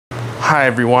Hi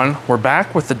everyone, we're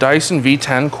back with the Dyson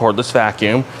V10 cordless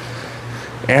vacuum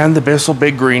and the Bissell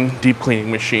Big Green deep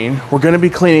cleaning machine. We're going to be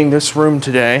cleaning this room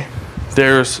today.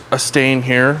 There's a stain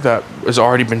here that has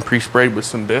already been pre-sprayed with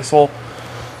some Bissell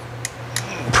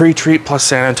pre-treat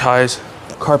plus sanitize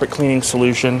carpet cleaning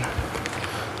solution.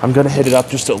 I'm going to hit it up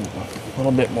just a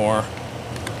little bit more.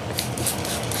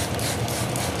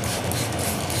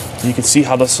 You can see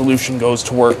how the solution goes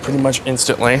to work pretty much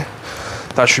instantly.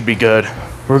 That should be good.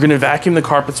 We're going to vacuum the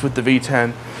carpets with the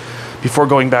V10 before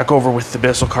going back over with the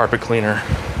Bissell carpet cleaner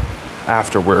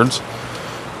afterwards.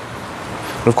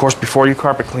 And of course, before you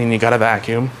carpet clean, you got to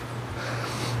vacuum.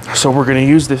 So we're going to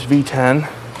use this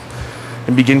V10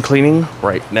 and begin cleaning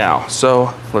right now.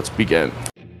 So let's begin.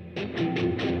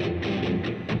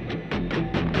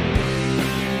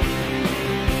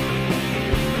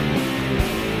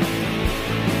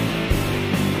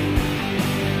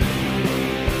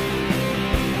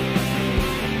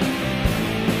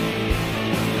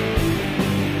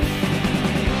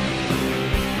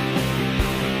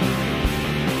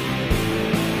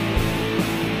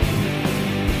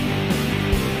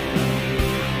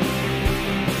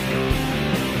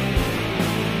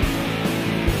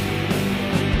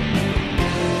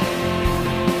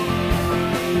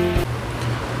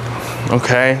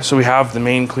 Okay, so we have the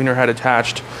main cleaner head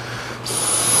attached.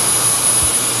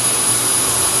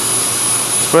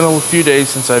 It's been a few days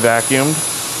since I vacuumed.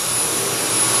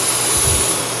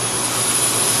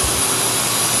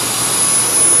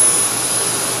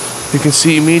 You can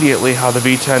see immediately how the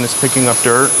V10 is picking up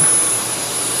dirt.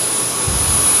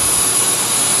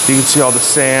 You can see all the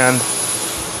sand,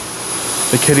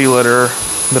 the kitty litter,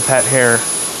 the pet hair,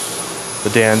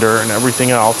 the dander, and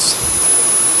everything else.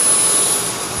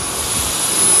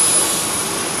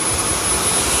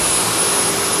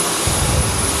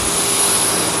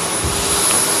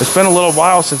 It's been a little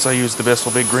while since I used the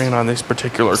Bissell Big Green on this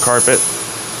particular carpet.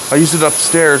 I used it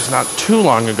upstairs not too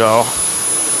long ago.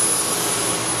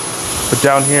 But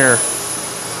down here,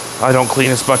 I don't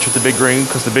clean as much with the Big Green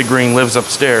because the Big Green lives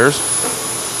upstairs.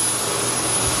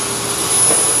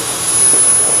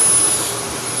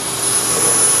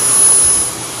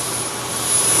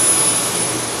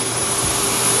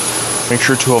 Make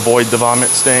sure to avoid the vomit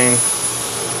stain.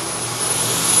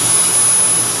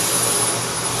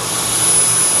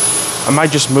 I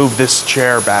might just move this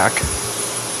chair back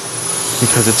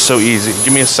because it's so easy.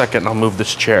 Give me a second and I'll move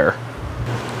this chair.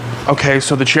 Okay,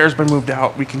 so the chair's been moved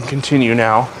out. We can continue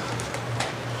now.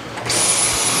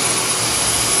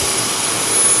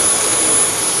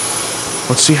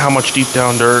 Let's see how much deep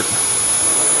down dirt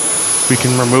we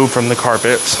can remove from the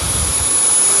carpets.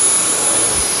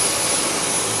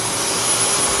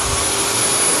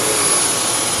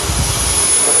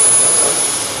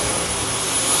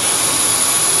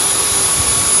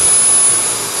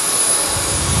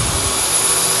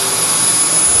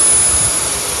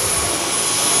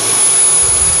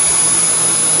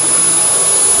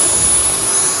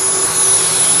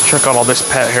 Check out all this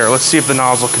pet hair. Let's see if the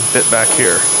nozzle can fit back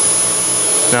here.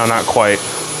 No, not quite.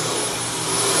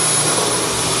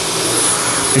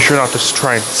 Be sure not to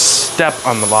try and step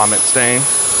on the vomit stain.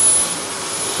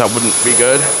 That wouldn't be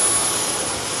good.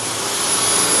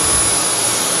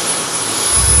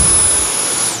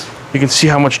 You can see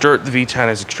how much dirt the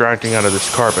V10 is extracting out of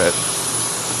this carpet.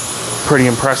 Pretty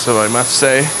impressive, I must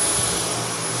say.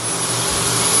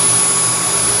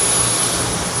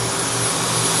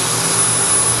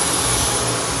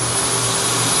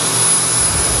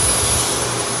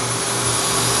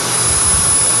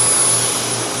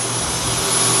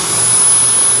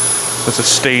 There's a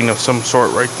stain of some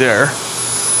sort right there.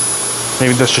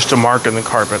 Maybe that's just a mark in the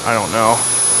carpet, I don't know.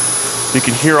 You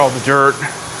can hear all the dirt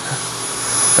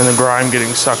and the grime getting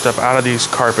sucked up out of these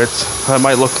carpets.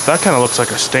 That kind of looks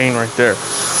like a stain right there.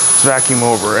 Let's vacuum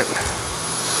over it.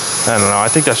 I don't know, I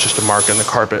think that's just a mark in the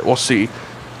carpet. We'll see.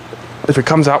 If it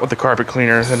comes out with the carpet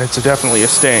cleaner, then it's definitely a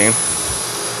stain.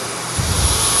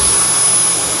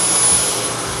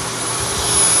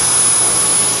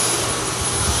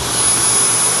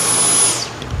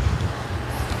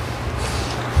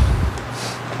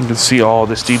 You can see all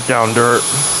this deep down dirt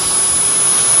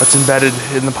that's embedded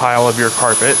in the pile of your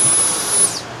carpet.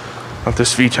 If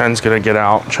this V10 is gonna get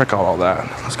out, check out all that.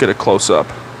 Let's get a close up.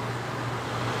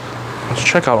 Let's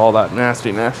check out all that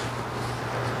nastiness.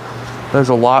 There's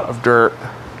a lot of dirt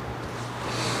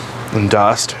and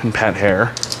dust and pet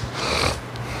hair.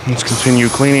 Let's continue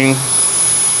cleaning.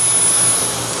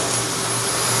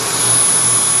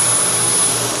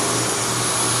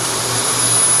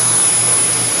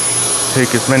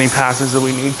 Take as many passes as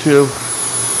we need to.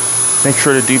 Make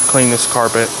sure to deep clean this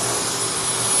carpet.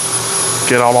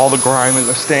 Get out all the grime and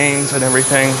the stains and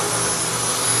everything.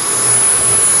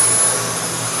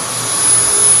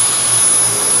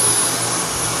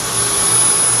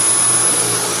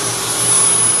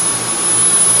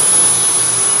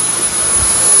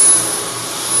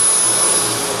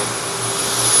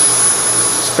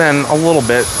 It's been a little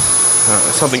bit.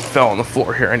 Something fell on the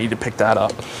floor here. I need to pick that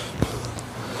up.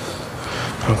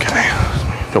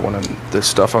 Okay. Don't want this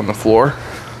stuff on the floor.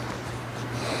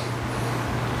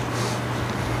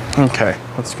 Okay,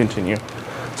 let's continue.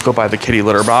 Let's go by the kitty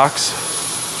litter box.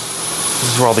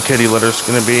 This is where all the kitty litter is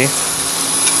going to be.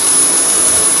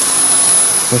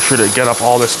 Make sure to get up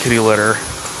all this kitty litter.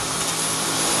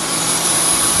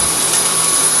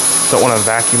 Don't want to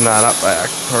vacuum that up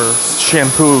or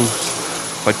shampoo,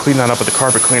 like clean that up with the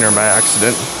carpet cleaner by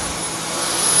accident.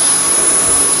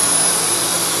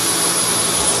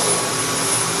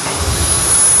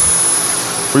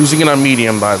 We're using it on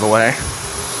medium, by the way.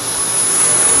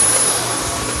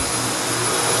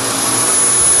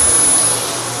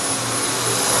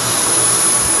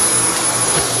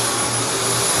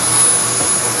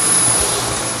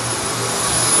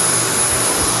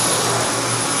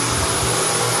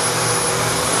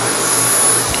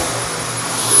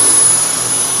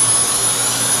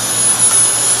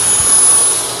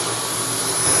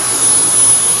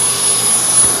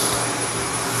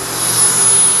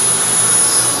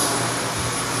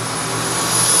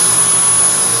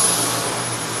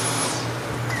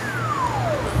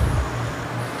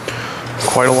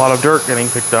 Quite a lot of dirt getting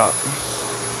picked up.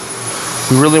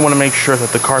 We really want to make sure that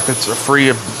the carpets are free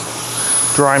of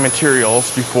dry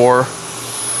materials before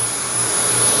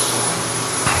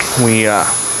we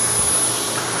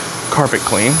carpet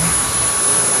clean.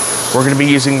 We're going to be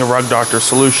using the Rug Doctor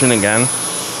solution again.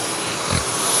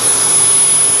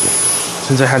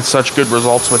 Since I had such good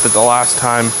results with it the last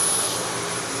time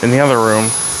in the other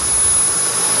room,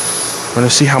 we're going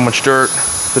to see how much dirt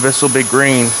the Bissell Big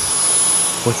Green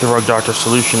with the Rug Doctor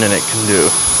solution in it can do.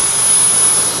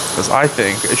 Because I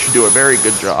think it should do a very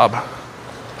good job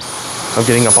of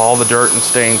getting up all the dirt and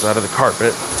stains out of the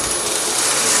carpet.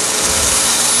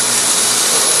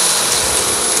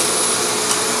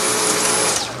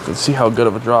 You can see how good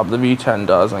of a job the V10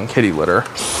 does on kitty litter.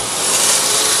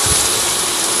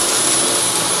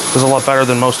 Does a lot better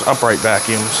than most upright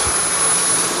vacuums.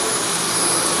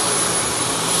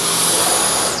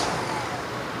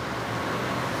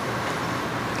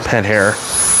 Pet hair.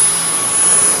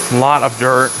 A lot of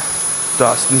dirt,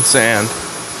 dust, and sand.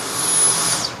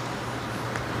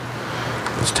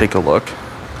 Let's take a look.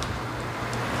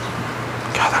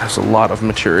 God, that is a lot of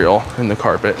material in the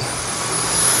carpet.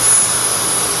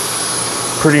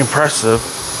 Pretty impressive.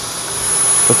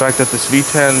 The fact that this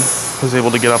V10 was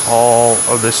able to get up all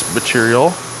of this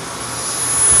material.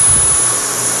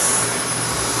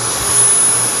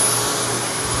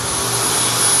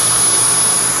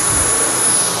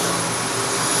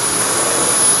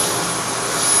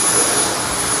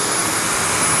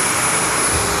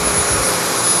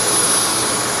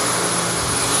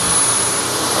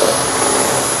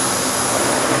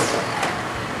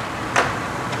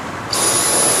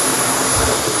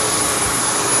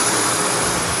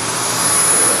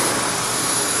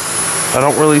 I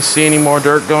don't really see any more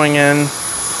dirt going in,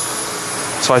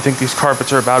 so I think these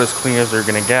carpets are about as clean as they're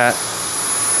gonna get.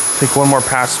 I think one more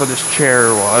pass for this chair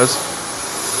was,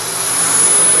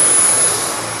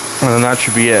 and then that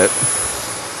should be it.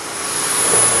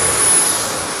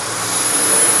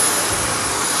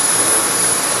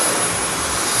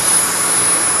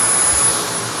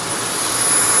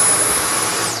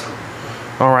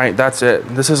 All right, that's it.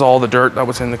 This is all the dirt that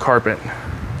was in the carpet.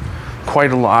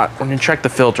 Quite a lot. When you check the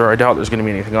filter, I doubt there's going to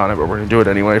be anything on it, but we're going to do it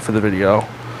anyway for the video.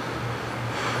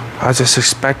 As I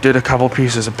suspected, a couple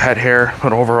pieces of pet hair,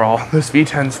 but overall, this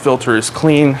V10's filter is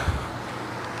clean.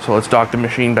 So let's dock the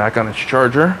machine back on its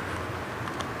charger.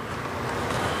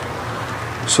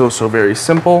 So very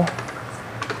simple.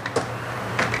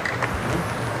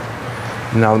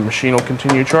 Now the machine will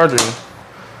continue charging.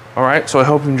 All right, so I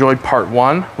hope you enjoyed part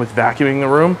 1 with vacuuming the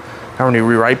room. Now we're going to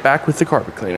be right back with the carpet cleaner.